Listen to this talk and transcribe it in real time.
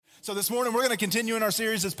So this morning we're going to continue in our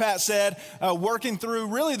series, as Pat said, working through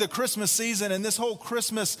really the Christmas season and this whole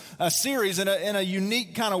Christmas series in a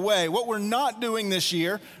unique kind of way. What we're not doing this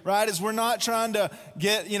year, right, is we're not trying to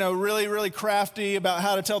get, really crafty about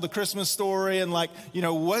how to tell the Christmas story and what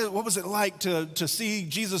was it like to see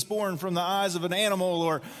Jesus born from the eyes of an animal,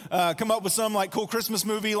 or come up with some cool Christmas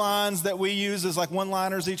movie lines that we use as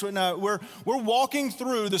one-liners each week. No, we're walking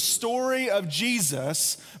through the story of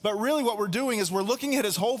Jesus, but really what we're doing is we're looking at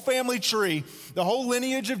his whole family tree, the whole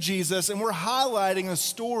lineage of Jesus, and we're highlighting the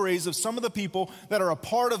stories of some of the people that are a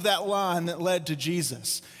part of that line that led to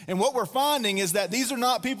Jesus. And what we're finding is that these are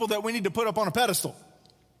not people that we need to put up on a pedestal.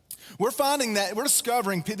 We're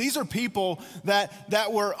discovering these are people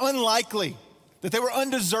that were unlikely, that they were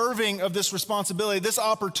undeserving of this responsibility, this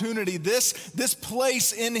opportunity, this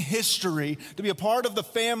place in history to be a part of the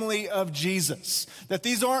family of Jesus. That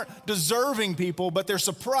these aren't deserving people, but they're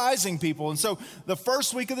surprising people. And so the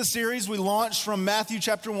first week of the series, we launched from Matthew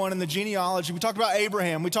chapter 1 in the genealogy. We talked about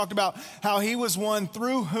Abraham. We talked about how he was one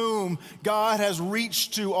through whom God has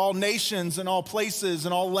reached to all nations and all places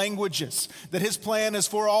and all languages. That his plan is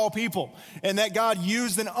for all people. And that God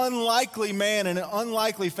used an unlikely man and an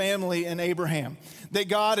unlikely family in Abraham. That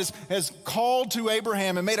God has called to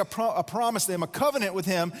Abraham and made a promise to him, a covenant with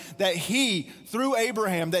him, that he, through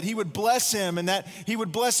Abraham, that he would bless him and that he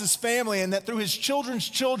would bless his family, and that through his children's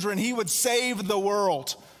children, he would save the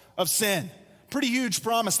world of sin. Pretty huge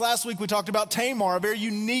promise. Last week we talked about Tamar, a very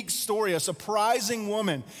unique story, a surprising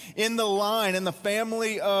woman in the line, in the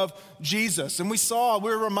family of Jesus. And we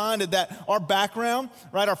were reminded that our background,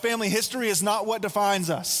 right, our family history is not what defines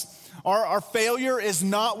us. Our failure is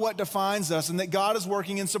not what defines us, and that God is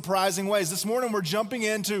working in surprising ways. This morning we're jumping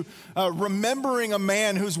into remembering a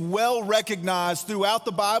man who's well recognized throughout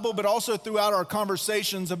the Bible, but also throughout our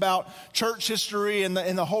conversations about church history and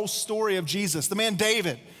the whole story of Jesus, the man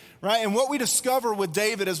David. Right? And what we discover with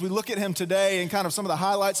David as we look at him today and kind of some of the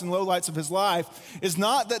highlights and lowlights of his life is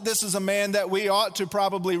not that this is a man that we ought to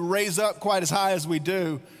probably raise up quite as high as we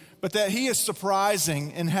do, but that he is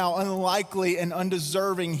surprising in how unlikely and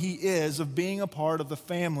undeserving he is of being a part of the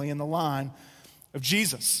family and the line of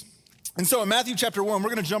Jesus. And so in Matthew chapter 1, we're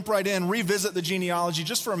going to jump right in, revisit the genealogy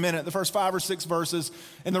just for a minute, the first 5 or 6 verses.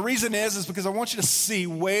 And the reason is because I want you to see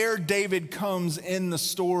where David comes in the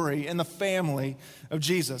story, in the family of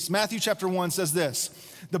Jesus. Matthew chapter 1 says this: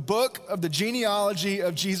 the book of the genealogy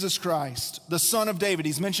of Jesus Christ, the son of David.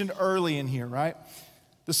 He's mentioned early in here, right?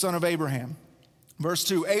 The son of Abraham. Verse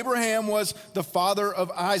 2, Abraham was the father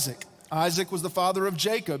of Isaac. Isaac was the father of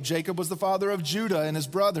Jacob. Jacob was the father of Judah and his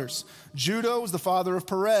brothers. Judah was the father of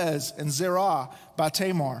Perez and Zerah by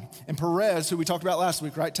Tamar. And Perez, who we talked about last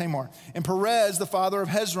week, right? Tamar. And Perez, the father of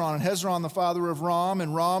Hezron. And Hezron, the father of Ram.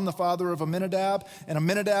 And Ram, the father of Amminadab. And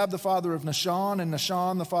Amminadab, the father of Nahshon. And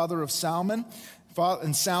Nahshon, the father of Salmon.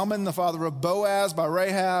 And Salmon, the father of Boaz by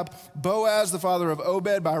Rahab. Boaz, the father of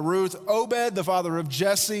Obed by Ruth. Obed, the father of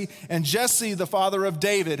Jesse. And Jesse, the father of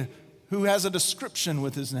David, who has a description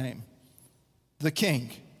with his name: the king.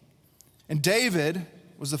 And David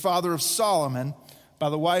was the father of Solomon by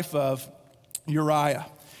the wife of Uriah.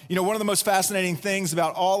 One of the most fascinating things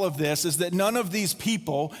about all of this is that none of these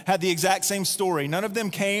people had the exact same story. None of them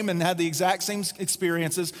came and had the exact same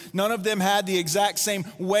experiences. None of them had the exact same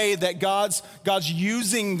way that God's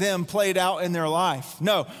using them played out in their life.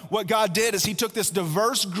 No, what God did is he took this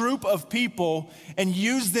diverse group of people and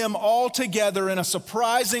used them all together in a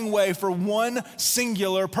surprising way for one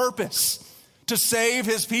singular purpose: to save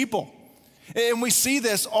his people. And we see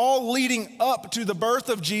this all leading up to the birth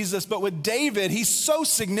of Jesus. But with David, he's so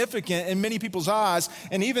significant in many people's eyes,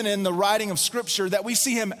 and even in the writing of Scripture, that we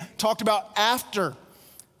see him talked about after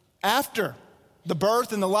the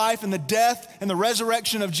birth and the life and the death and the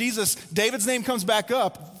resurrection of Jesus. David's name comes back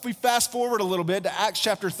up. If we fast forward a little bit to Acts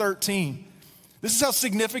chapter 13. This is how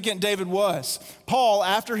significant David was. Paul,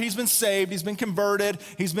 after he's been saved, he's been converted,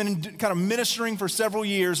 he's been kind of ministering for several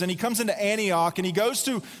years, and he comes into Antioch and he goes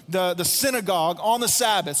to the synagogue on the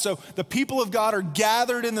Sabbath. So the people of God are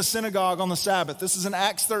gathered in the synagogue on the Sabbath. This is in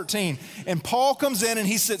Acts 13. And Paul comes in and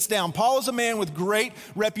he sits down. Paul is a man with great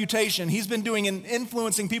reputation. He's been doing and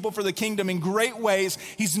influencing people for the kingdom in great ways.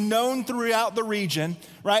 He's known throughout the region,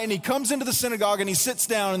 right? And he comes into the synagogue and he sits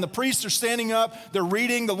down, and the priests are standing up. They're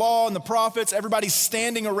reading the law and the prophets. Everybody's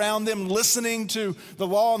standing around them, listening to the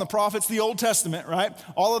law and the prophets, the Old Testament, right?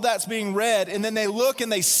 All of that's being read. And then they look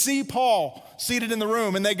and they see Paul seated in the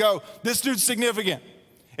room, and they go, "This dude's significant."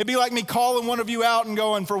 It'd be like me calling one of you out and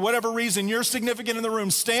going, for whatever reason, you're significant in the room,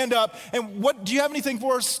 stand up. And what do you have anything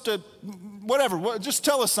for us to, whatever, just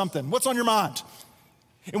tell us something. What's on your mind?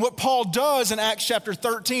 And what Paul does in Acts chapter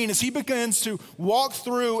 13 is he begins to walk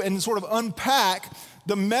through and sort of unpack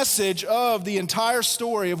the message of the entire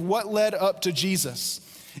story of what led up to Jesus.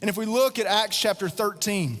 And if we look at Acts chapter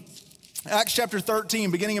 13,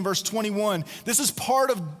 beginning in verse 21, this is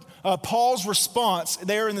part of Paul's response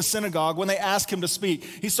there in the synagogue when they ask him to speak.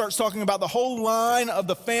 He starts talking about the whole line of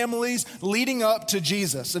the families leading up to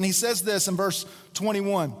Jesus. And he says this in verse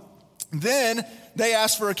 21. Then they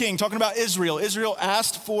asked for a king, talking about Israel. Israel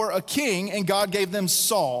asked for a king, and God gave them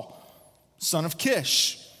Saul, son of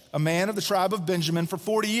Kish, a man of the tribe of Benjamin, for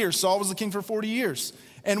 40 years. Saul was the king for 40 years.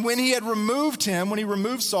 And when he removed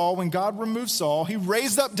Saul, when God removed Saul, he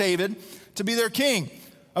raised up David to be their king,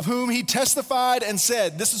 of whom he testified and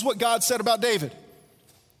said, this is what God said about David.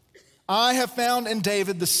 I have found in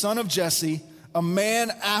David, the son of Jesse, a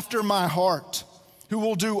man after my heart, who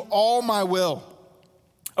will do all my will.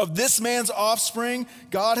 Of this man's offspring,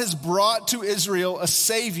 God has brought to Israel a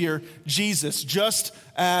Savior, Jesus, just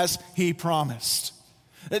as he promised.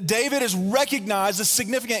 David is recognized as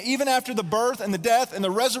significant even after the birth and the death and the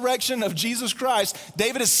resurrection of Jesus Christ.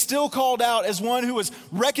 David is still called out as one who was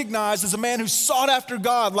recognized as a man who sought after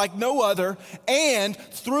God like no other, and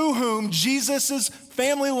through whom Jesus'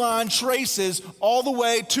 family line traces all the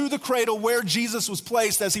way to the cradle where Jesus was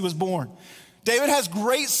placed as he was born. David has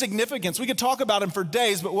great significance. We could talk about him for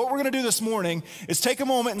days, but what we're going to do this morning is take a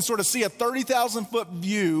moment and sort of see a 30,000-foot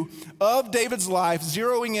view of David's life,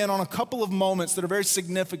 zeroing in on a couple of moments that are very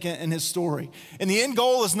significant in his story. And the end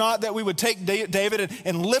goal is not that we would take David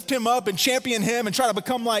and lift him up and champion him and try to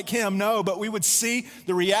become like him. No, but we would see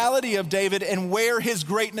the reality of David and where his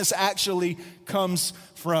greatness actually comes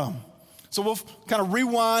from. So we'll kind of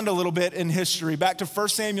rewind a little bit in history, back to 1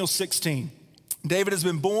 Samuel 16. David has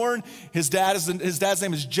been born. His dad's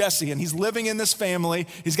name is Jesse, and he's living in this family.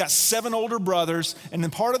 He's got 7 older brothers, and then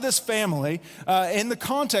part of this family, in the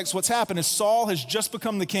context, what's happened is Saul has just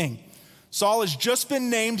become the king. Saul has just been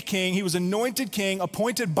named king. He was anointed king,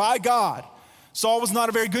 appointed by God. Saul was not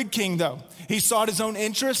a very good king, though. He sought his own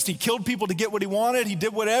interest. He killed people to get what he wanted. He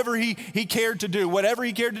did whatever he cared to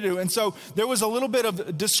do, And so there was a little bit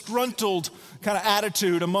of disgruntled kind of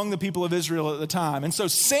attitude among the people of Israel at the time. And so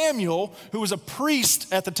Samuel, who was a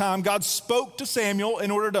priest at the time, God spoke to Samuel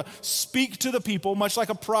in order to speak to the people, much like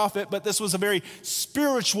a prophet, but this was a very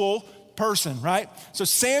spiritual person, right? So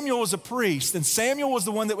Samuel was a priest, and Samuel was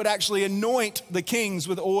the one that would actually anoint the kings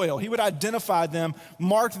with oil. He would identify them,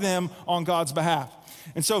 mark them on God's behalf.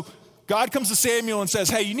 And so God comes to Samuel and says,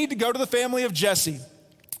 hey, you need to go to the family of Jesse.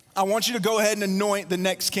 I want you to go ahead and anoint the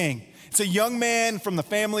next king. It's a young man from the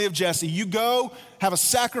family of Jesse. You go, have a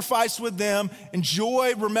sacrifice with them,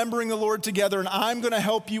 enjoy remembering the Lord together, and I'm going to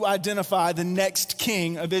help you identify the next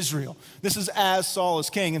king of Israel. This is as Saul is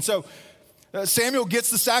king. And so Samuel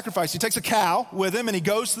gets the sacrifice. He takes a cow with him and he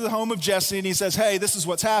goes to the home of Jesse and he says, hey, this is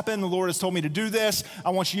what's happened. The Lord has told me to do this. I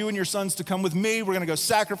want you and your sons to come with me. We're going to go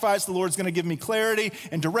sacrifice. The Lord's going to give me clarity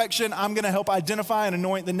and direction. I'm going to help identify and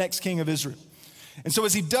anoint the next king of Israel. And so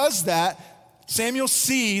as he does that, Samuel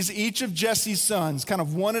sees each of Jesse's sons kind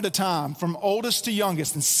of one at a time from oldest to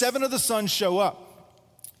youngest, and 7 of the sons show up.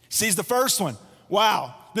 He sees the first one.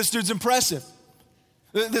 Wow, this dude's impressive.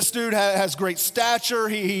 This dude has great stature.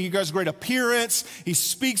 He has great appearance. He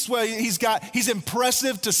speaks well. He's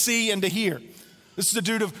impressive to see and to hear. This is a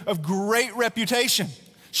dude of great reputation.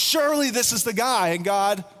 Surely this is the guy. And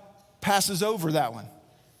God passes over that one.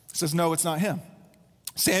 He says, no, it's not him.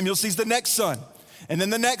 Samuel sees the next son, and then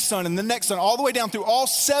the next son, and the next son, all the way down through all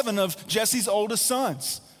 7 of Jesse's oldest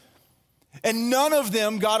sons. And none of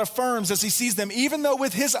them God affirms as he sees them, even though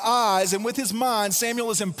with his eyes and with his mind, Samuel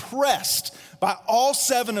is impressed by all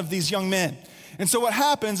 7 of these young men. And so what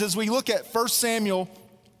happens is we look at 1 Samuel,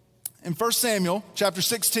 in 1 Samuel chapter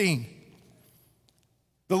 16.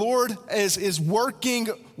 The Lord is working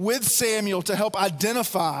with Samuel to help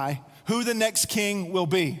identify who the next king will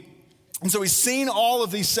be. And so he's seen all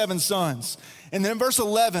of these 7 sons. And then in verse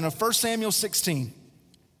 11 of 1 Samuel 16,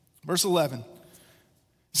 verse 11, it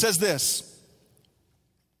says this.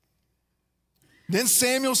 Then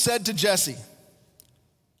Samuel said to Jesse,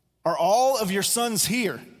 are all of your sons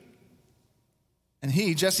here? And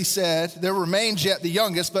Jesse said, there remains yet the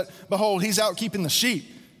youngest, but behold, he's out keeping the sheep.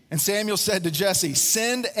 And Samuel said to Jesse,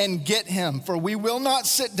 send and get him, for we will not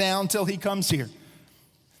sit down till he comes here.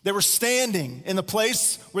 They were standing in the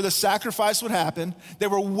place where the sacrifice would happen. They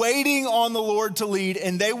were waiting on the Lord to lead,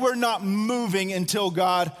 and they were not moving until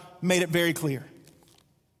God made it very clear.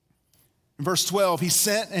 In verse 12, he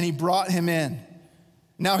sent and he brought him in.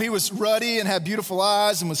 Now he was ruddy and had beautiful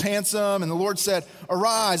eyes and was handsome. And the Lord said,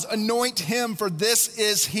 arise, anoint him, for this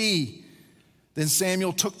is he. Then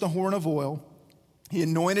Samuel took the horn of oil He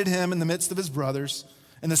anointed him in the midst of his brothers,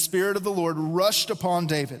 and the Spirit of the Lord rushed upon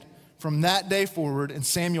David from that day forward, and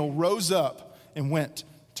Samuel rose up and went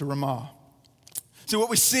to Ramah. So what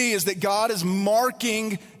we see is that God is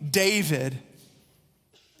marking David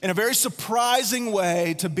in a very surprising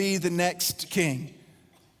way to be the next king.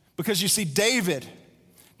 Because you see, David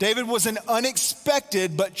was an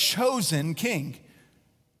unexpected but chosen king.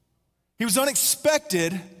 He was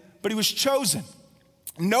unexpected, but he was chosen.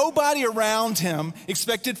 Nobody around him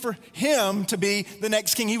expected for him to be the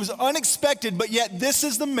next king. He was unexpected, but yet this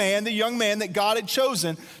is the man, the young man that God had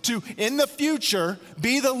chosen to, in the future,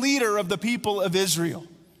 be the leader of the people of Israel.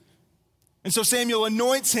 And so Samuel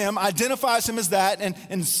anoints him, identifies him as that,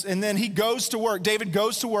 and then he goes to work. David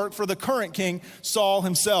goes to work for the current king, Saul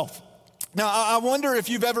himself. Now, I wonder if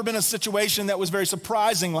you've ever been in a situation that was very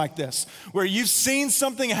surprising like this, where you've seen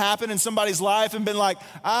something happen in somebody's life and been like,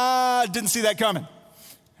 I didn't see that coming.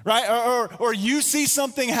 Right? Or you see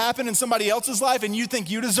something happen in somebody else's life and you think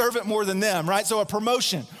you deserve it more than them, right? So a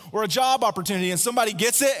promotion or a job opportunity and somebody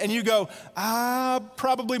gets it and you go,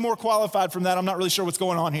 probably more qualified from that. I'm not really sure what's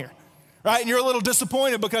going on here, right? And you're a little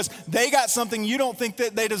disappointed because they got something you don't think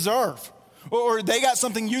that they deserve. Or they got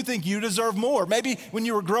something you think you deserve more. Maybe when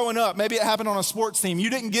you were growing up, maybe it happened on a sports team. You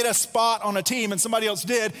didn't get a spot on a team and somebody else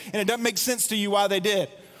did, and it doesn't make sense to you why they did.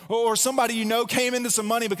 Or somebody you know came into some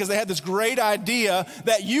money because they had this great idea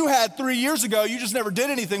that you had 3 years ago, you just never did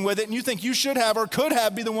anything with it, and you think you should have or could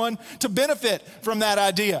have be the one to benefit from that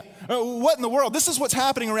idea. What in the world? This is what's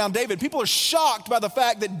happening around David. People are shocked by the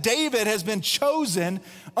fact that David has been chosen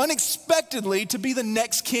unexpectedly to be the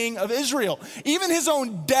next king of Israel. Even his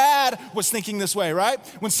own dad was thinking this way, right?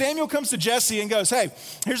 When Samuel comes to Jesse and goes, hey,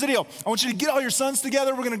 here's the deal. I want you to get all your sons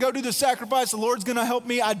together. We're going to go do this sacrifice. The Lord's going to help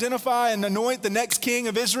me identify and anoint the next king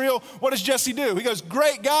of Israel. What does Jesse do? He goes,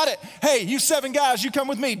 great, got it. Hey, you 7 guys, you come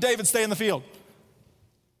with me. David, stay in the field.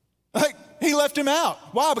 Like, he left him out.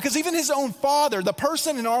 Why? Because even his own father, the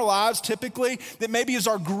person in our lives typically that maybe is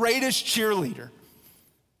our greatest cheerleader,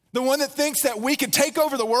 the one that thinks that we could take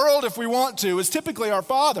over the world if we want to, is typically our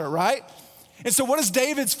father, right? And so what does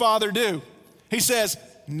David's father do? He says,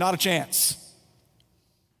 not a chance.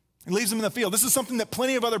 He leaves him in the field. This is something that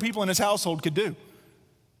plenty of other people in his household could do.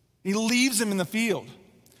 He leaves him in the field.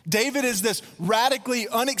 David is this radically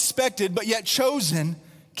unexpected but yet chosen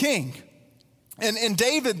king. And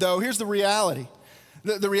David, though, here's the reality.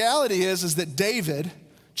 The reality is that David,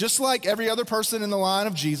 just like every other person in the line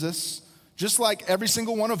of Jesus, just like every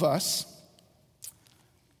single one of us,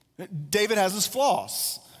 David has his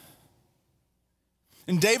flaws.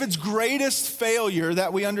 And David's greatest failure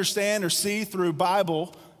that we understand or see through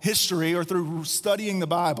Bible history or through studying the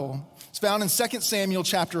Bible is found in 2 Samuel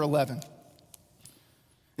chapter 11.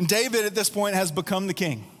 And David at this point has become the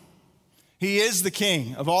king. He is the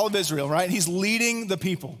king of all of Israel, right? He's leading the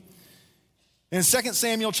people. In 2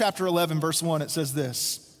 Samuel chapter 11, verse 1, it says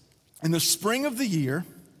this: in the spring of the year,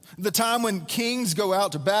 the time when kings go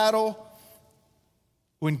out to battle,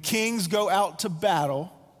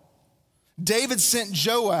 David sent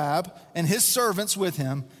Joab and his servants with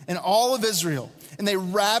him and all of Israel, and they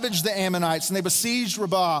ravaged the Ammonites and they besieged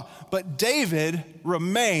Rabbah, but David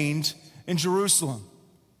remained in Jerusalem.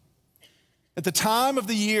 At the time of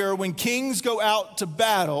the year when kings go out to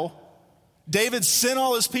battle, David sent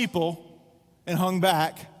all his people and hung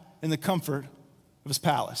back in the comfort of his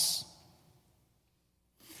palace.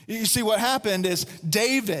 You see, what happened is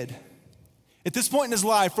David, at this point in his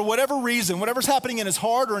life, for whatever reason, whatever's happening in his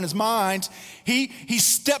heart or in his mind, he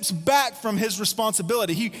steps back from his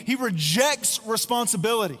responsibility. He rejects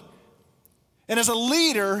responsibility. And as a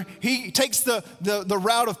leader, he takes the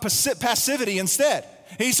route of passivity instead.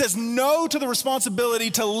 He says no to the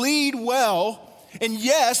responsibility to lead well and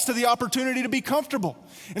yes to the opportunity to be comfortable.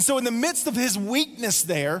 And so in the midst of his weakness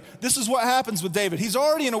there, this is what happens with David. He's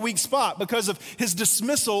already in a weak spot because of his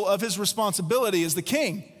dismissal of his responsibility as the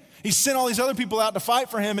king. He sent all these other people out to fight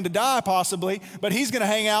for him and to die possibly, but he's going to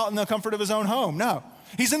hang out in the comfort of his own home. No.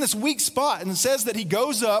 He's in this weak spot, and it says that he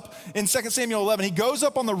goes up in 2 Samuel 11, he goes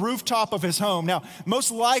up on the rooftop of his home. Now,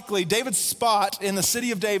 most likely, David's spot in the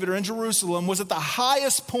city of David or in Jerusalem was at the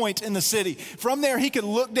highest point in the city. From there, he could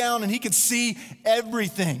look down and he could see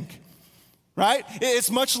everything, right?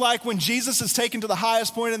 It's much like when Jesus is taken to the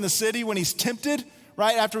highest point in the city when he's tempted,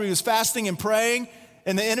 right? After he was fasting and praying,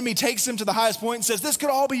 and the enemy takes him to the highest point and says, this could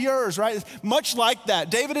all be yours, right? Much like that.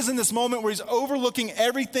 David is in this moment where he's overlooking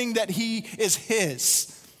everything that he is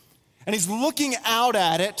his. And he's looking out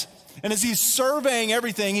at it. And as he's surveying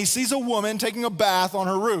everything, he sees a woman taking a bath on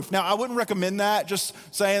her roof. Now, I wouldn't recommend that. Just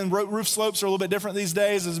saying roof slopes are a little bit different these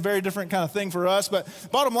days. It's a very different kind of thing for us. But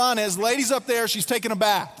bottom line is, lady's up there, she's taking a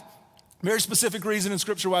bath. Very specific reason in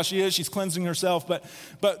Scripture why she is. She's cleansing herself,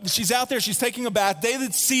 but she's out there. She's taking a bath.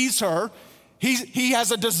 David sees her. He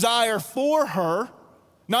has a desire for her,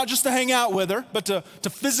 not just to hang out with her, but to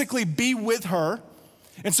physically be with her.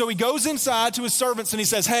 And so he goes inside to his servants and he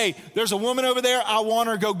says, hey, there's a woman over there. I want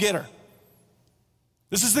her. Go get her.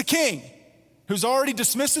 This is the king who's already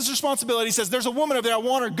dismissed his responsibility. He says, there's a woman over there. I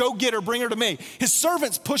want her. Go get her. Bring her to me. His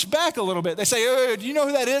servants push back a little bit. They say, do you know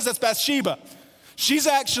who that is? That's Bathsheba. She's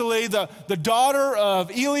actually the daughter of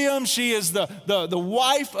Eliam. She is the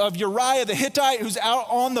wife of Uriah the Hittite, who's out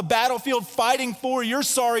on the battlefield fighting for your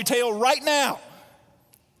sorry tale right now.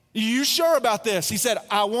 Are you sure about this? He said,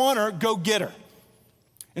 I want her. Go get her.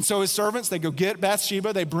 And so his servants, they go get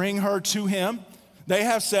Bathsheba. They bring her to him. They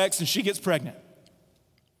have sex and she gets pregnant.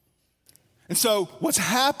 And so what's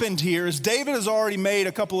happened here is David has already made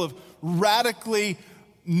a couple of radically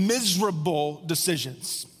miserable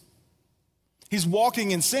decisions. He's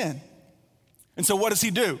walking in sin. And so what does he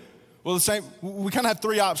do? Well, we kind of have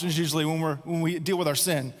three options usually when we deal with our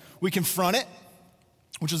sin. We confront it,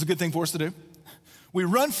 which is a good thing for us to do. We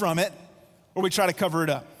run from it, or we try to cover it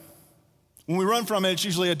up. When we run from it, it's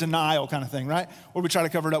usually a denial kind of thing, right? Or we try to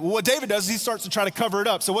cover it up. Well, what David does is he starts to try to cover it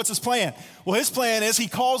up. So what's his plan? Well, his plan is he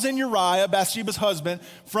calls in Uriah, Bathsheba's husband,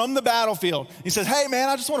 from the battlefield. He says, hey, man,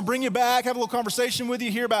 I just want to bring you back, have a little conversation with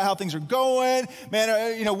you, hear about how things are going.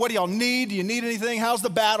 Man, what do y'all need? Do you need anything? How's the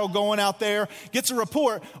battle going out there? Gets a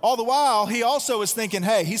report. All the while, he also is thinking,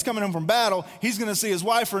 hey, he's coming home from battle. He's going to see his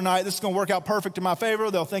wife for a night. This is going to work out perfect in my favor.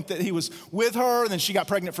 They'll think that he was with her, and then she got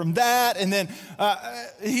pregnant from that. And then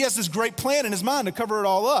he has this great plan in his mind to cover it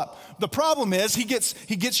all up. The problem is he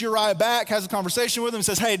gets Uriah back, has a conversation with him, and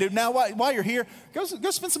says, hey, dude, now while you're here, go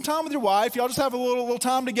spend some time with your wife. Y'all just have a little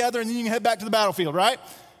time together, and then you can head back to the battlefield, right?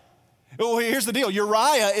 Well, here's the deal.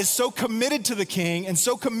 Uriah is so committed to the king and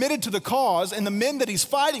so committed to the cause and the men that he's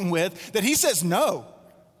fighting with that he says no.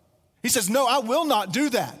 He says, no, I will not do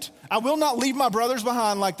that. I will not leave my brothers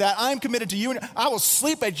behind like that. I am committed to you, and I will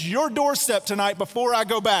sleep at your doorstep tonight before I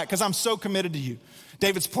go back because I'm so committed to you.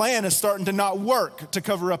 David's plan is starting to not work to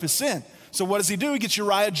cover up his sin. So what does he do? He gets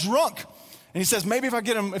Uriah drunk. And he says, maybe if I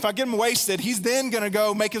get him wasted, he's then going to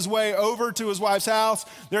go make his way over to his wife's house.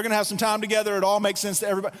 They're going to have some time together. It all makes sense to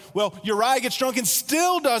everybody. Well, Uriah gets drunk and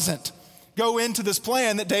still doesn't go into this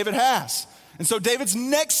plan that David has. And so David's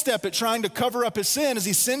next step at trying to cover up his sin is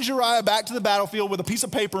he sends Uriah back to the battlefield with a piece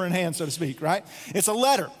of paper in hand, so to speak, right? It's a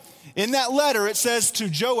letter. In that letter, it says to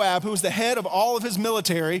Joab, who is the head of all of his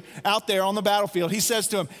military out there on the battlefield, he says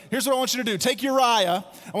to him, here's what I want you to do. Take Uriah.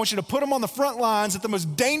 I want you to put him on the front lines at the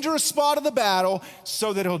most dangerous spot of the battle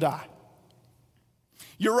so that he'll die.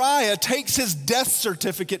 Uriah takes his death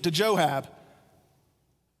certificate to Joab,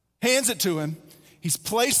 hands it to him. He's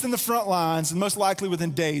placed in the front lines, and most likely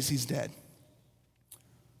within days, he's dead.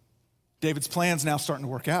 David's plan's now starting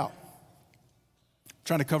to work out,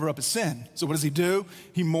 trying to cover up his sin. So what does he do?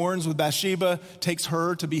 He mourns with Bathsheba, takes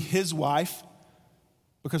her to be his wife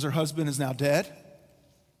because her husband is now dead.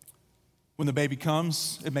 When the baby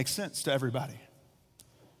comes, it makes sense to everybody.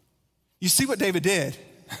 You see what David did?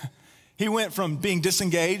 He went from being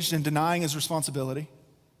disengaged and denying his responsibility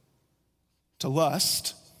to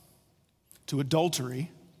lust, to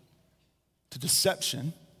adultery, to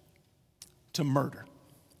deception, to murder.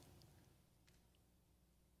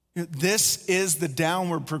 This is the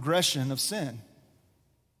downward progression of sin.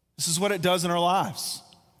 This is what it does in our lives.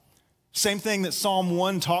 Same thing that Psalm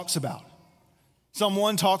 1 talks about. Psalm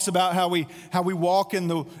 1 talks about how we walk in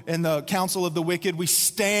the counsel of the wicked. We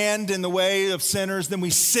stand in the way of sinners. Then we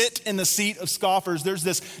sit in the seat of scoffers. There's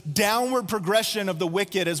this downward progression of the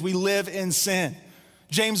wicked as we live in sin.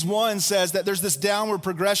 James 1 says that there's this downward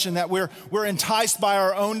progression, that we're enticed by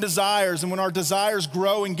our own desires. And when our desires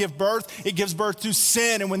grow and give birth, it gives birth to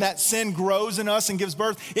sin. And when that sin grows in us and gives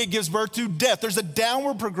birth, it gives birth to death. There's a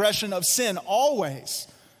downward progression of sin always.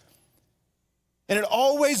 And it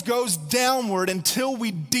always goes downward until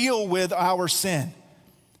we deal with our sin.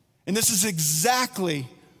 And this is exactly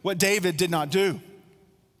what David did not do.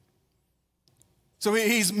 So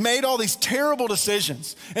he's made all these terrible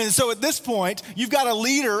decisions. And so at this point, you've got a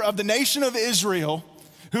leader of the nation of Israel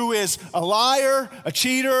who is a liar, a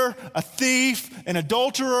cheater, a thief, an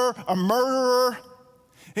adulterer, a murderer.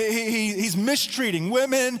 He's mistreating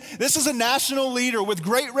women. This is a national leader with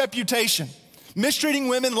great reputation. Mistreating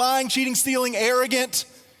women, lying, cheating, stealing, arrogant.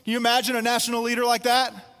 Can you imagine a national leader like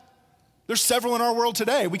that? There's several in our world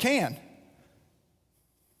today. We can.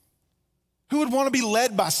 Who would want to be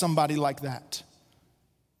led by somebody like that?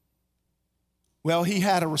 Well, he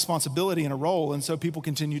had a responsibility and a role, and so people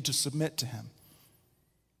continued to submit to him.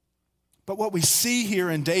 But what we see here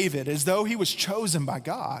in David is though he was chosen by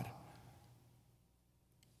God,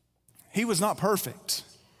 he was not perfect.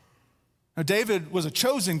 Now, David was a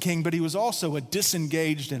chosen king, but he was also a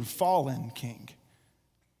disengaged and fallen king.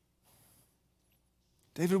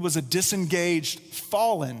 David was a disengaged,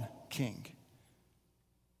 fallen king.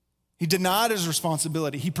 He denied his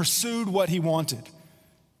responsibility. He pursued what he wanted.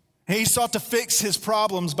 He sought to fix his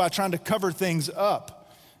problems by trying to cover things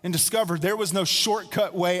up and discovered there was no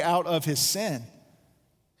shortcut way out of his sin.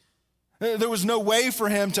 There was no way for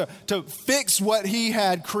him to fix what he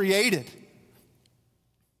had created.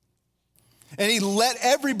 And he let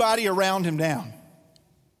everybody around him down.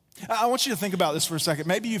 I want you to think about this for a second.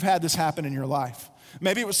 Maybe you've had this happen in your life.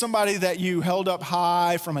 Maybe it was somebody that you held up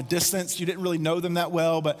high from a distance. You didn't really know them that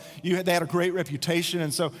well, but they had a great reputation.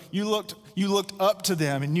 And so you looked up to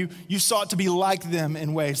them, and you sought to be like them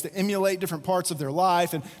in ways, to emulate different parts of their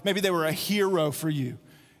life. And maybe they were a hero for you.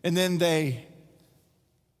 And then they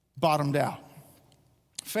bottomed out,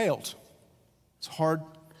 failed. It's hard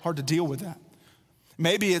to deal with that.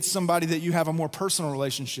 Maybe it's somebody that you have a more personal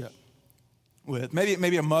relationship with.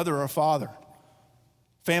 Maybe a mother or a father,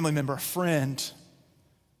 family member, a friend.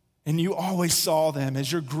 And you always saw them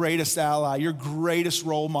as your greatest ally, your greatest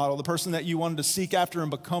role model, the person that you wanted to seek after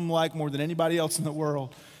and become like more than anybody else in the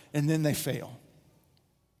world, and then they fail.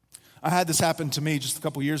 I had this happen to me just a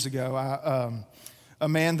couple years ago. A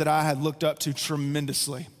man that I had looked up to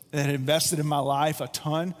tremendously, that had invested in my life a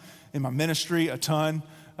ton, in my ministry a ton,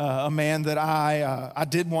 a man that I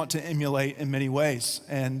did want to emulate in many ways.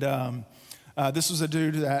 And this was a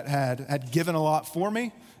dude that had given a lot for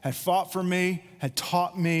me, had fought for me, had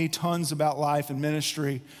taught me tons about life and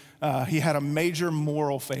ministry. He had a major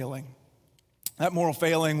moral failing. That moral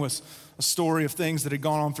failing was a story of things that had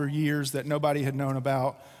gone on for years that nobody had known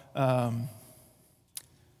about.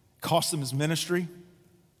 Cost him his ministry.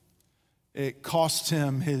 It cost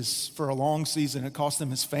him for a long season, it cost him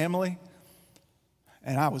his family.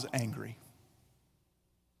 And I was angry.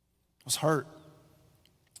 I was hurt.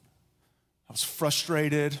 I was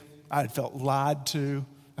frustrated. I had felt lied to.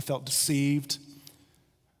 I felt deceived.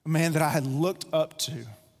 A man that I had looked up to.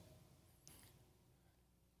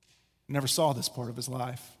 Never saw this part of his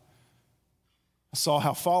life. I saw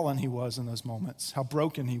how fallen he was in those moments, how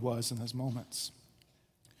broken he was in those moments.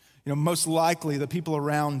 Most likely the people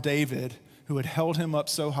around David who had held him up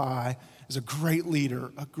so high as a great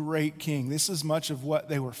leader, a great king, this is much of what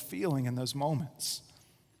they were feeling in those moments.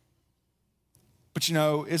 But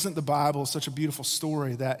isn't the Bible such a beautiful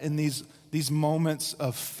story that in these moments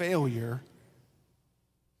of failure,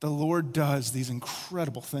 the Lord does these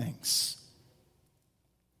incredible things.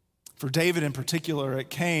 For David in particular, it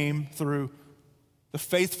came through the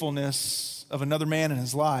faithfulness of another man in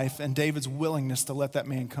his life and David's willingness to let that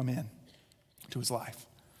man come in to his life.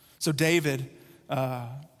 So David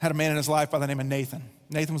had a man in his life by the name of Nathan.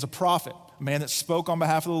 Nathan was a prophet, a man that spoke on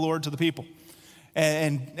behalf of the Lord to the people.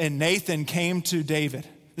 And Nathan came to David.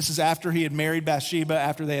 This is after he had married Bathsheba,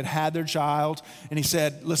 after they had their child. And he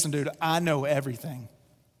said, listen, dude, I know everything.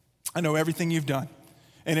 I know everything you've done,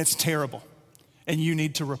 and it's terrible. And you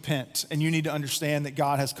need to repent, and you need to understand that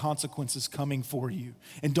God has consequences coming for you.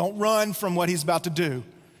 And don't run from what he's about to do.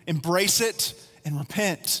 Embrace it and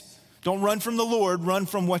repent. Don't run from the Lord, run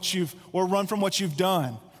from what you've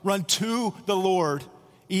done. Run to the Lord,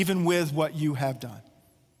 even with what you have done.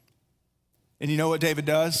 And you know what David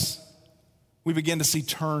does? We begin to see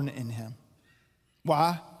turn in him.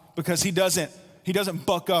 Why? Because he doesn't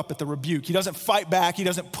buck up at the rebuke. He doesn't fight back. He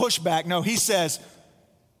doesn't push back. No, he says,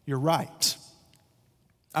 you're right.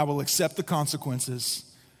 I will accept the consequences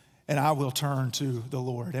and I will turn to the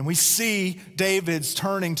Lord. And we see David's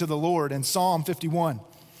turning to the Lord in Psalm 51.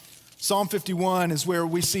 Psalm 51 is where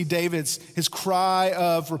we see his cry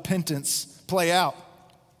of repentance play out.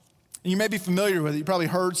 And you may be familiar with it. You probably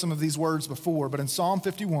heard some of these words before, but in Psalm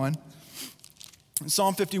 51,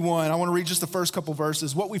 I want to read just the first couple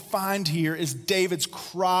verses. What we find here is David's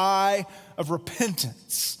cry of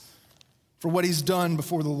repentance for what he's done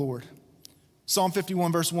before the Lord. Psalm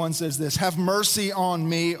 51 verse 1 says this, "Have mercy on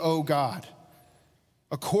me, O God,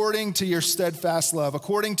 according to your steadfast love,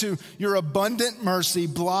 according to your abundant mercy,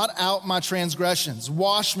 blot out my transgressions.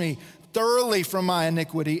 Wash me thoroughly from my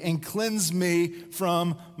iniquity and cleanse me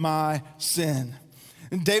from my sin."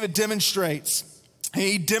 And David demonstrates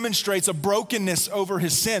a brokenness over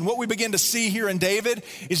his sin. What we begin to see here in David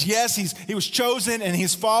is, yes, he was chosen and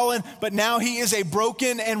he's fallen, but now he is a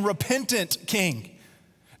broken and repentant king.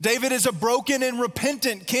 David is a broken and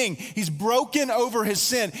repentant king. He's broken over his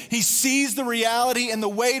sin. He sees the reality and the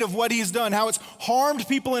weight of what he's done, how it's harmed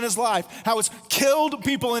people in his life, how it's killed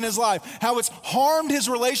people in his life, how it's harmed his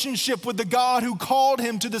relationship with the God who called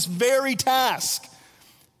him to this very task.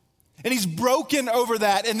 And he's broken over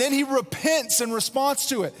that, and then he repents in response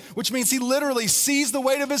to it, which means he literally sees the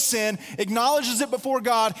weight of his sin, acknowledges it before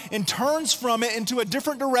God, and turns from it into a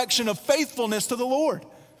different direction of faithfulness to the Lord.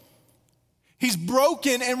 He's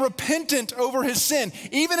broken and repentant over his sin,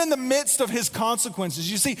 even in the midst of his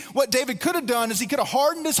consequences. You see, what David could have done is he could have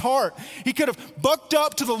hardened his heart. He could have bucked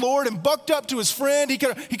up to the Lord and bucked up to his friend. He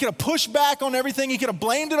could have pushed back on everything. He could have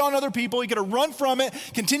blamed it on other people. He could have run from it,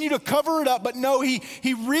 continued to cover it up. But no, he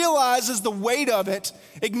realizes the weight of it,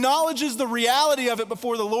 acknowledges the reality of it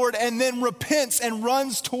before the Lord, and then repents and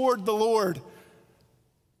runs toward the Lord.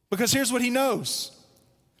 Because here's what he knows.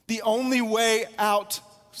 The only way out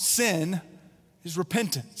sin is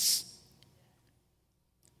repentance.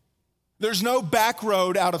 There's no back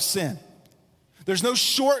road out of sin. There's no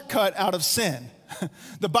shortcut out of sin.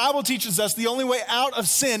 The Bible teaches us the only way out of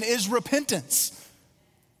sin is repentance,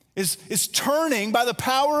 is turning by the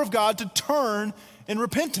power of God to turn in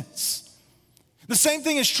repentance. The same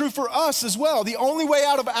thing is true for us as well. The only way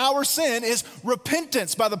out of our sin is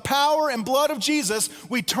repentance. By the power and blood of Jesus,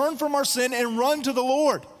 we turn from our sin and run to the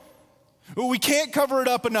Lord. We can't cover it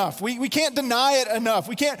up enough. We can't deny it enough.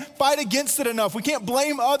 We can't fight against it enough. We can't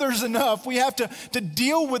blame others enough. We have to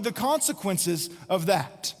deal with the consequences of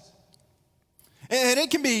that. And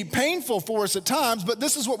it can be painful for us at times, but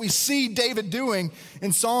this is what we see David doing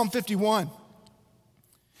in Psalm 51.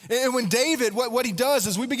 And when David, what he does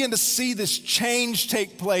is we begin to see this change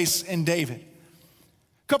take place in David.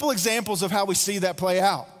 A couple examples of how we see that play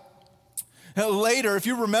out. Later, if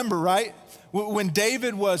you remember, right? When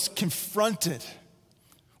David was confronted,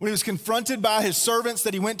 when he was confronted by his servants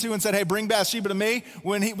that he went to and said, hey, bring Bathsheba to me,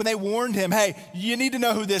 when they warned him, hey, you need to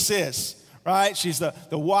know who this is, right? She's the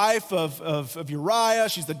wife of Uriah.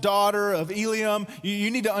 She's the daughter of Eliam.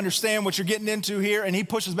 You need to understand what you're getting into here. And he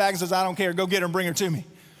pushes back and says, I don't care. Go get her and bring her to me.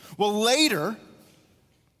 Well, later,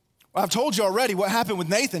 I've told you already what happened with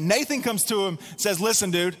Nathan. Nathan comes to him and says,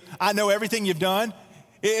 listen, dude, I know everything you've done.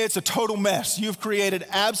 It's a total mess. You've created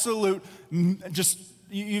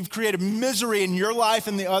you've created misery in your life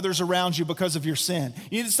and the others around you because of your sin.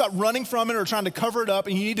 You need to stop running from it or trying to cover it up,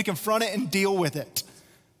 and you need to confront it and deal with it.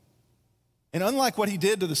 And unlike what he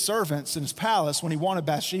did to the servants in his palace when he wanted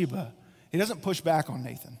Bathsheba, he doesn't push back on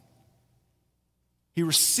Nathan. He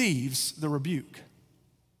receives the rebuke.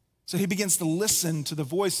 So he begins to listen to the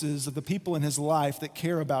voices of the people in his life that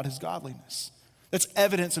care about his godliness. That's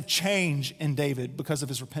evidence of change in David because of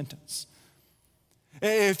his repentance.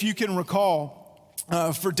 If you can recall,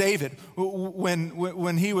 for David,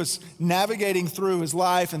 when he was navigating through his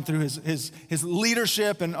life and through his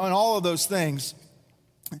leadership and all of those things,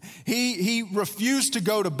 he refused to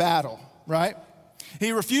go to battle, right?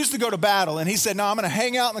 He refused to go to battle, and he said, no, I'm going to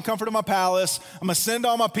hang out in the comfort of my palace. I'm going to send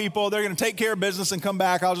all my people. They're going to take care of business and come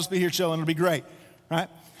back. I'll just be here chilling. It'll be great, right?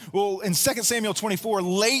 Well, in 2 Samuel 24,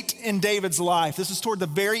 late in David's life, this is toward the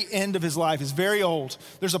very end of his life, he's very old.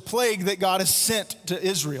 There's a plague that God has sent to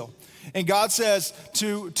Israel. And God says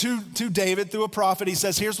to David through a prophet, he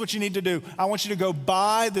says, here's what you need to do. I want you to go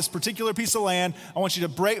buy this particular piece of land. I want you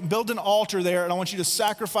to build an altar there, and I want you to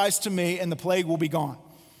sacrifice to me, and the plague will be gone.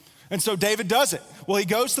 And so David does it. Well, he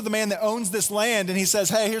goes to the man that owns this land and he says,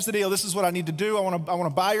 hey, here's the deal. This is what I need to do. I want to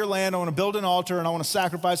buy your land. I want to build an altar and I want to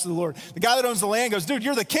sacrifice to the Lord. The guy that owns the land goes, dude,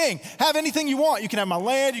 you're the king. Have anything you want. You can have my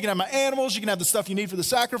land. You can have my animals. You can have the stuff you need for the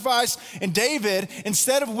sacrifice. And David,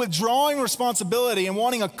 instead of withdrawing responsibility and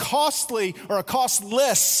wanting a costly or a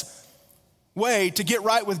costless way to get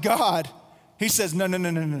right with God, he says, no.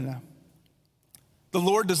 The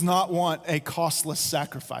Lord does not want a costless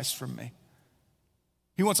sacrifice from me.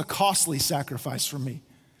 He wants a costly sacrifice from me.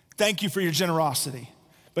 Thank you for your generosity,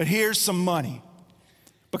 but here's some money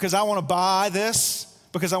because I want to buy this,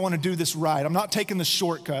 because I want to do this right. I'm not taking the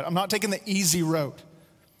shortcut. I'm not taking the easy road.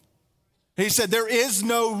 He said there is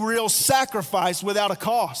no real sacrifice without a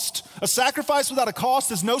cost. A sacrifice without a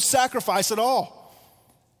cost is no sacrifice at all.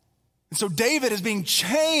 And so David is being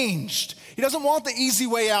changed. He doesn't want the easy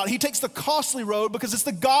way out. He takes the costly road because it's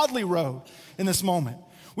the godly road in this moment.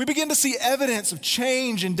 We begin to see evidence of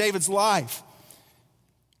change in David's life.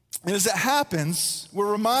 And as it happens, we're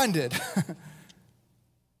reminded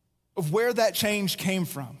of where that change came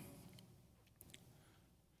from.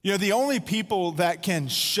 You know, the only people that can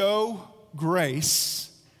show grace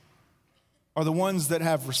are the ones that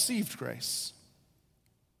have received grace.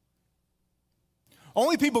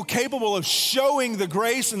 Only people capable of showing the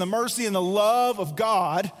grace and the mercy and the love of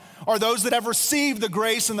God are those that have received the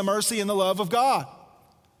grace and the mercy and the love of God.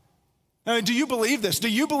 I mean, do you believe this? Do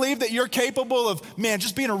you believe that you're capable of,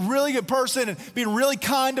 just being a really good person and being really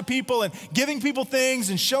kind to people and giving people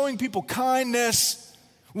things and showing people kindness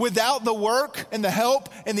Without the work and the help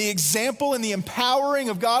and the example and the empowering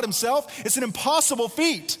of God himself, it's an impossible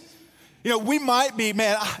feat. We might be,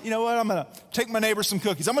 man, you know what? I'm going to take my neighbor some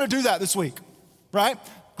cookies. I'm going to do that this week, right?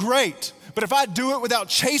 Great. But if I do it without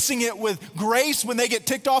chasing it with grace when they get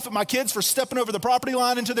ticked off at my kids for stepping over the property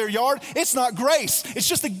line into their yard, it's not grace. It's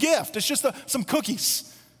just a gift. It's just some cookies.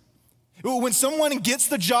 When someone gets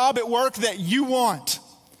the job at work that you want,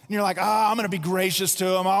 and you're like, I'm going to be gracious to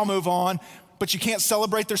them, I'll move on, but you can't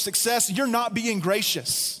celebrate their success, you're not being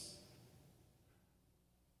gracious.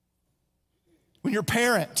 When your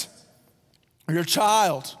parent or your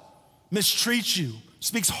child mistreats you,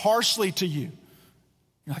 speaks harshly to you,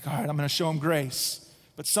 you're like, all right, I'm going to show them grace,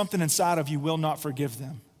 but something inside of you will not forgive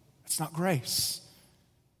them. It's not grace.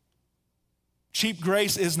 Cheap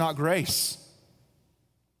grace is not grace.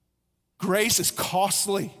 Grace is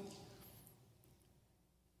costly.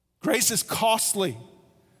 Grace is costly.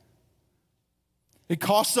 It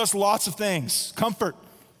costs us lots of things. Comfort.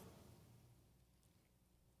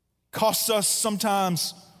 Costs us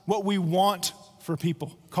sometimes what we want for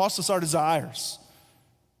people. Costs us our desires.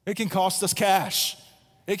 It can cost us cash.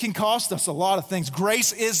 It can cost us a lot of things.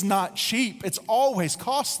 Grace is not cheap. It's always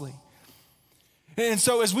costly. And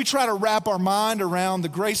so as we try to wrap our mind around the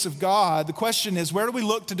grace of God, the question is, where do we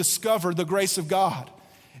look to discover the grace of God?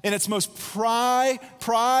 In its most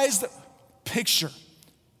prized picture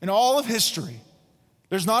in all of history.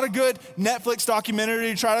 There's not a good Netflix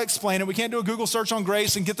documentary to try to explain it. We can't do a Google search on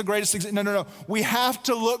grace and get the greatest. No. We have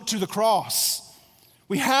to look to the cross.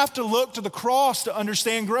 We have to look to the cross to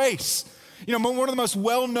understand grace. One of the most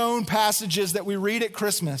well-known passages that we read at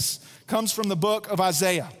Christmas comes from the book of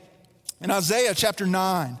Isaiah. In Isaiah chapter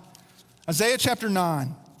 9,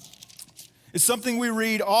 is something we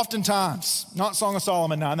read oftentimes, not Song of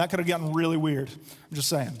Solomon 9. That could have gotten really weird. I'm just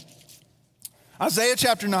saying. Isaiah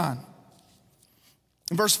chapter 9,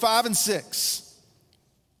 in verse 5 and 6.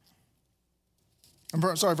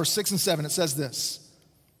 Verse 6 and 7, it says this.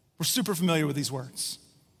 We're super familiar with these words.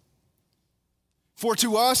 For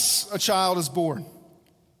to us a child is born,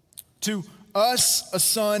 to us a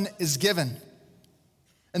son is given,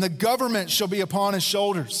 and the government shall be upon his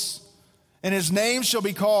shoulders, and his name shall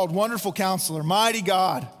be called Wonderful Counselor, Mighty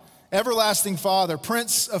God, Everlasting Father,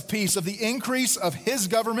 Prince of Peace. Of the increase of his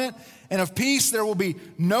government and of peace there will be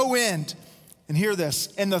no end. And hear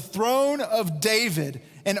this, and the throne of David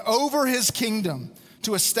and over his kingdom,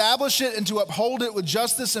 to establish it and to uphold it with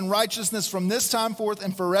justice and righteousness from this time forth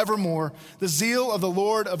and forevermore. The zeal of the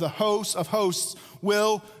Lord of hosts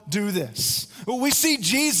will do this. Well, we see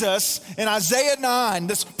Jesus in Isaiah 9,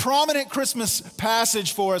 this prominent Christmas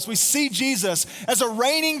passage for us. We see Jesus as a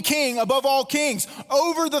reigning king above all kings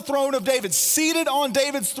over the throne of David, seated on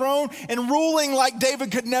David's throne and ruling like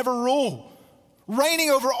David could never rule. Reigning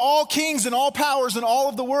over all kings and all powers in all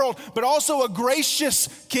of the world, but also a gracious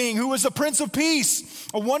king who is a prince of peace,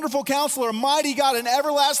 a wonderful counselor, a mighty God, an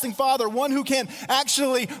everlasting Father, one who can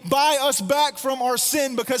actually buy us back from our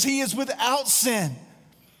sin because he is without sin.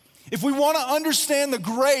 If we want to understand the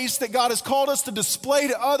grace that God has called us to display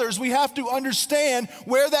to others, we have to understand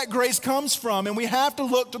where that grace comes from, and we have to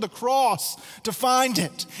look to the cross to find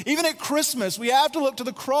it. Even at Christmas, we have to look to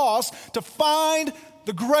the cross to find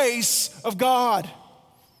the grace of God.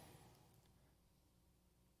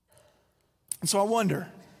 And so I wonder,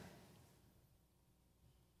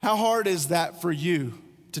 how hard is that for you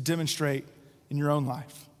to demonstrate in your own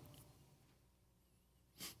life?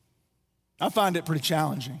 I find it pretty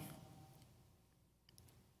challenging.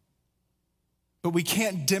 But we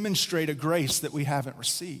can't demonstrate a grace that we haven't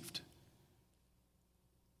received.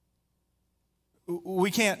 We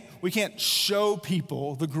can't show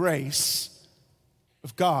people the grace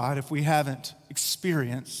of God if we haven't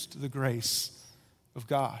experienced the grace of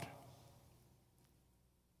God.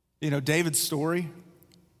 David's story,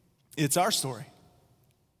 it's our story.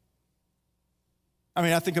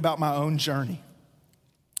 I think about my own journey.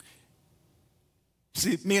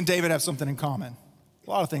 See, me and David have something in common, a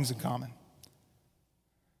lot of things in common.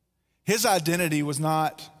 His identity was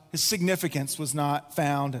not, his significance was not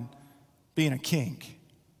found in being a king,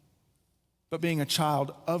 but being a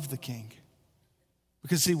child of the king.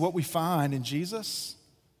 Because see, what we find in Jesus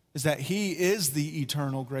is that he is the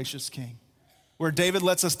eternal gracious king. Where David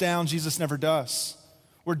lets us down, Jesus never does.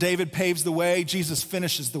 Where David paves the way, Jesus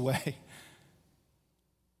finishes the way.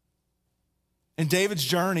 And David's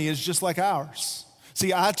journey is just like ours.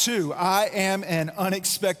 See, I am an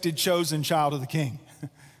unexpected chosen child of the king.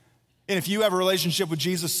 And if you have a relationship with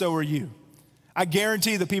Jesus, so are you. I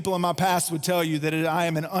guarantee the people in my past would tell you that I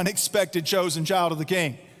am an unexpected chosen child of the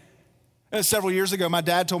king. Several years ago, my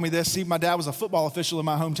dad told me this. See, my dad was a football official in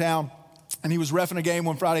my hometown. And he was reffing a game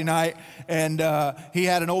one Friday night, and he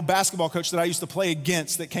had an old basketball coach that I used to play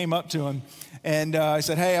against that came up to him. And I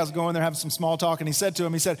said, hey, I was going there having some small talk. And he said to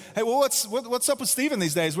him, hey, well, what's up with Stephen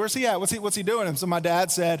these days? Where's he at? What's he doing? And so my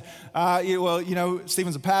dad said,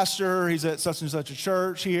 Stephen's a pastor. He's at such and such a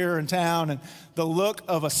church here in town. And the look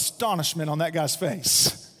of astonishment on that guy's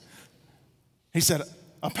face. He said,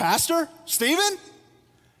 a pastor? Stephen?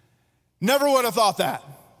 Never would have thought that.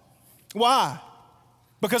 Why?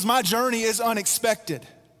 Because my journey is unexpected.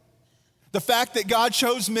 The fact that God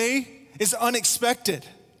chose me is unexpected.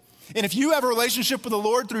 And if you have a relationship with the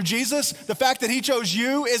Lord through Jesus, the fact that he chose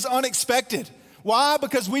you is unexpected. Why?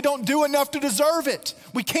 Because we don't do enough to deserve it.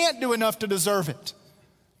 We can't do enough to deserve it.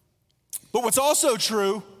 But what's also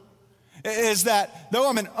true is that though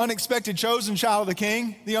I'm an unexpected chosen child of the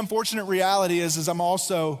King, the unfortunate reality is I'm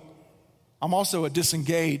also a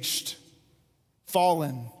disengaged,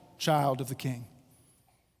 fallen child of the King.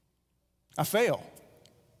 I fail.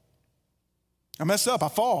 I mess up, I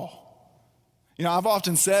fall. You know, I've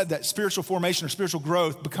often said that spiritual formation or spiritual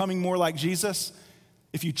growth, becoming more like Jesus,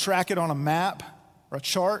 if you track it on a map or a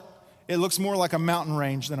chart, it looks more like a mountain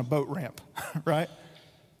range than a boat ramp, right?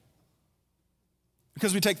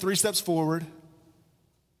 Because we take 3 steps forward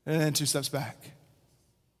and then 2 steps back.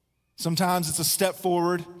 Sometimes it's a step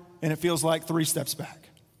forward and it feels like 3 steps back.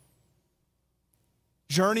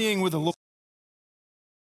 Journeying with the Lord,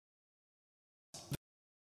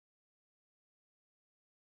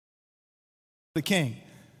 the King.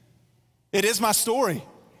 It is my story.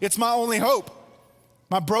 It's my only hope.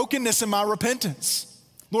 My brokenness and my repentance.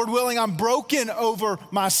 Lord willing, I'm broken over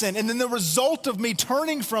my sin. And then the result of me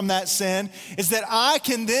turning from that sin is that I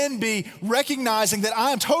can then be recognizing that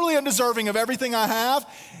I am totally undeserving of everything I have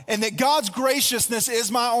and that God's graciousness is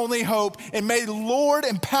my only hope. And may the Lord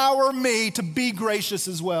empower me to be gracious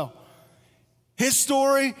as well. His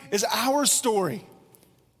story is our story.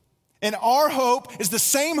 And our hope is the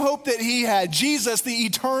same hope that he had, Jesus, the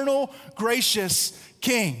eternal, gracious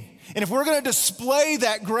King. And if we're going to display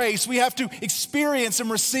that grace, we have to experience and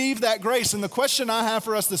receive that grace. And the question I have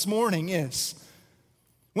for us this morning is,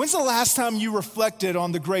 when's the last time you reflected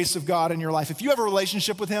on the grace of God in your life? If you have a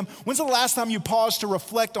relationship with him, when's the last time you paused to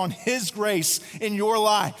reflect on his grace in your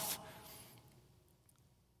life?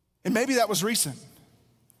 And maybe that was recent.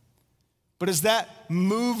 But is that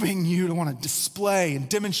moving you to want to display and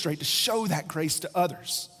demonstrate, to show that grace to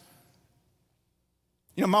others?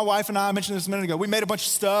 You know, my wife and I mentioned this a minute ago. We made a bunch of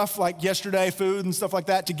stuff like yesterday, food and stuff like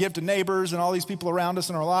that to give to neighbors and all these people around us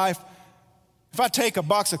in our life. If I take a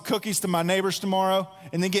box of cookies to my neighbors tomorrow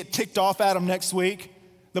and then get ticked off at them next week,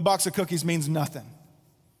 the box of cookies means nothing.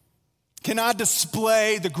 Can I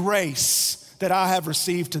display the grace that I have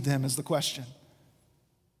received to them is the question.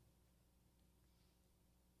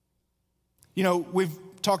 You know, we've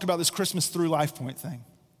talked about this Christmas through LifePoint thing.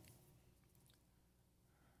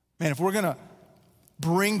 Man, if we're going to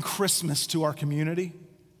bring Christmas to our community,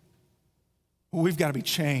 well, we've got to be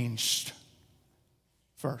changed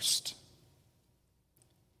first.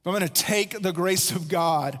 If I'm going to take the grace of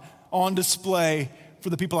God on display for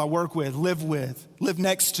the people I work with, live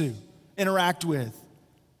next to, interact with,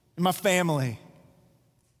 in my family,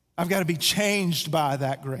 I've got to be changed by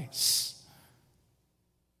that grace.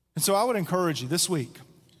 And so I would encourage you this week,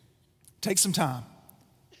 take some time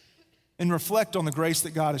and reflect on the grace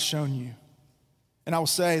that God has shown you. And I will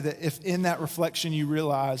say that if in that reflection you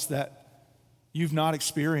realize that you've not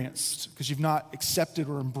experienced, because you've not accepted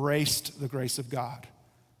or embraced the grace of God,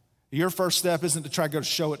 your first step isn't to try to go to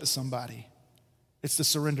show it to somebody. It's to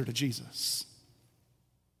surrender to Jesus.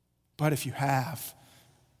 But if you have,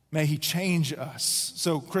 may he change us.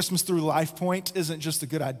 So Christmas through LifePoint isn't just a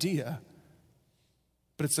good idea,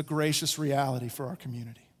 but it's a gracious reality for our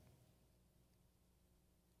community.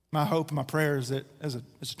 My hope and my prayer is that as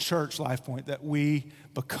a church, LifePoint, that we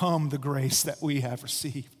become the grace that we have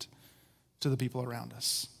received to the people around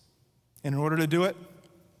us. And in order to do it,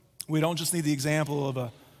 we don't just need the example of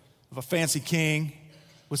a fancy king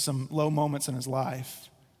with some low moments in his life.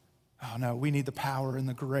 Oh no, we need the power and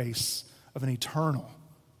the grace of an eternal,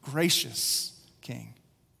 gracious King.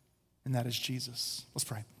 And that is Jesus. Let's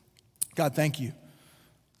pray. God, thank you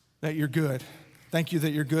that you're good. Thank you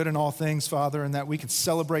that you're good in all things, Father, and that we can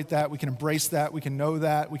celebrate that, we can embrace that, we can know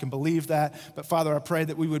that, we can believe that. But Father, I pray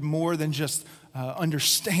that we would more than just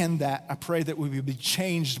understand that. I pray that we would be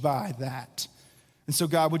changed by that. And so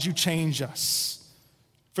God, would you change us?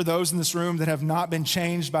 For those in this room that have not been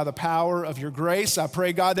changed by the power of your grace, I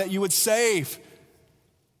pray, God, that you would save.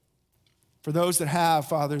 For those that have,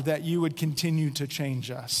 Father, that you would continue to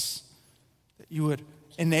change us, that you would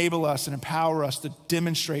enable us and empower us to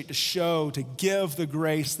demonstrate, to show, to give the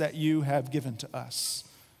grace that you have given to us.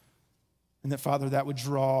 And that, Father, that would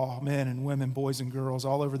draw men and women, boys and girls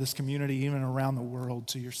all over this community, even around the world,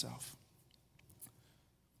 to yourself.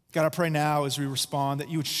 God, I pray now as we respond that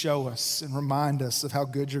you would show us and remind us of how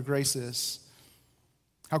good your grace is,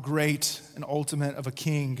 how great and ultimate of a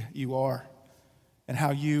king you are, and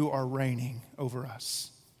how you are reigning over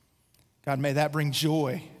us. God, may that bring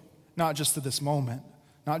joy, not just to this moment,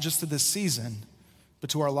 not just to this season, but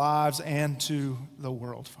to our lives and to the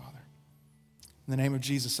world, Father. In the name of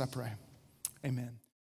Jesus, I pray. Amen.